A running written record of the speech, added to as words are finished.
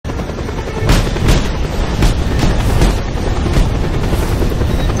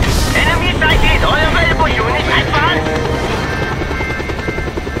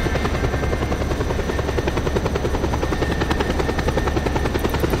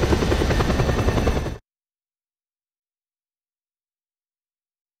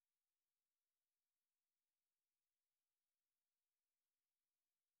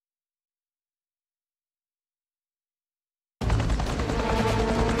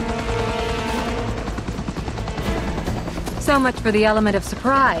So much for the element of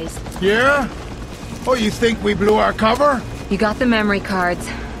surprise. Yeah? Oh, you think we blew our cover? You got the memory cards,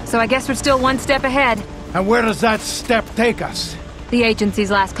 so I guess we're still one step ahead. And where does that step take us? The agency's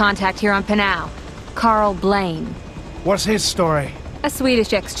last contact here on Panau. Carl Blaine. What's his story? A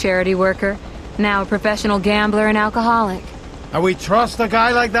Swedish ex-charity worker. Now a professional gambler and alcoholic. And we trust a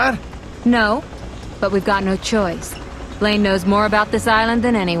guy like that? No, but we've got no choice. Blaine knows more about this island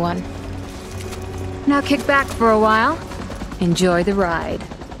than anyone. Now kick back for a while. Enjoy the ride.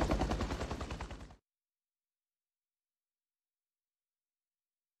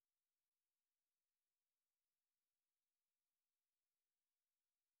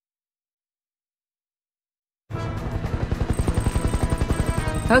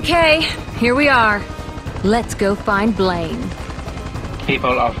 Okay, here we are. Let's go find Blaine.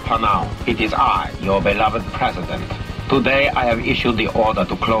 People of Panau, it is I, your beloved president. Today I have issued the order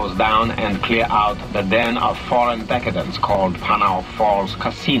to close down and clear out the den of foreign decadents called Panau Falls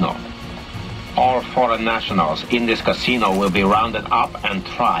Casino. All foreign nationals in this casino will be rounded up and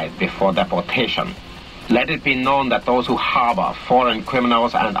tried before deportation. Let it be known that those who harbor foreign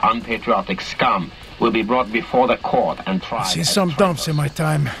criminals and unpatriotic scum will be brought before the court and tried. I've seen some dumps in my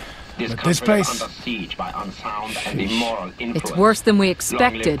time. But this place... Under siege by unsound and immoral influence. It's worse than we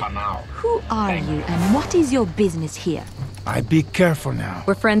expected. Who are you and what is your business here? I be careful now.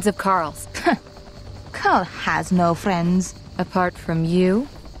 We're friends of Carl's. Carl has no friends. Apart from you,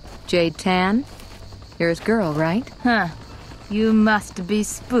 Jade Tan. You're his girl, right? Huh. You must be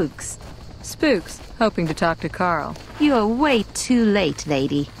Spooks. Spooks, hoping to talk to Carl. You're way too late,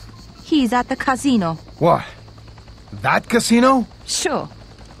 lady. He's at the casino. What? That casino? Sure.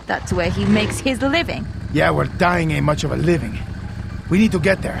 That's where he makes his living. Yeah, well, dying ain't much of a living. We need to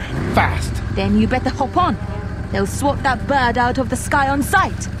get there, fast. Then you better hop on. They'll swat that bird out of the sky on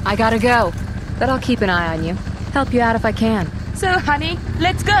sight. I gotta go, but I'll keep an eye on you. Help you out if I can. So, honey,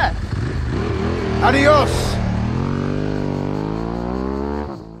 let's go. Adios!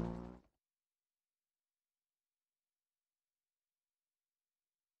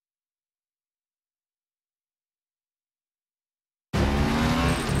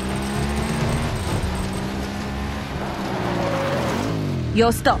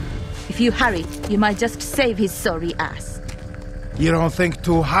 You'll stop. If you hurry, you might just save his sorry ass. You don't think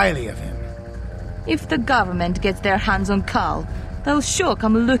too highly of him? If the government gets their hands on Carl, they'll sure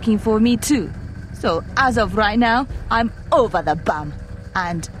come looking for me too. So, as of right now, I'm over the bum.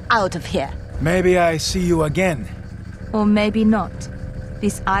 And out of here. Maybe I see you again. Or maybe not.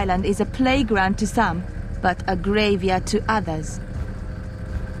 This island is a playground to some, but a graveyard to others.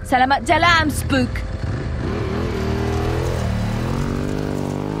 Salamat jalam, Spook!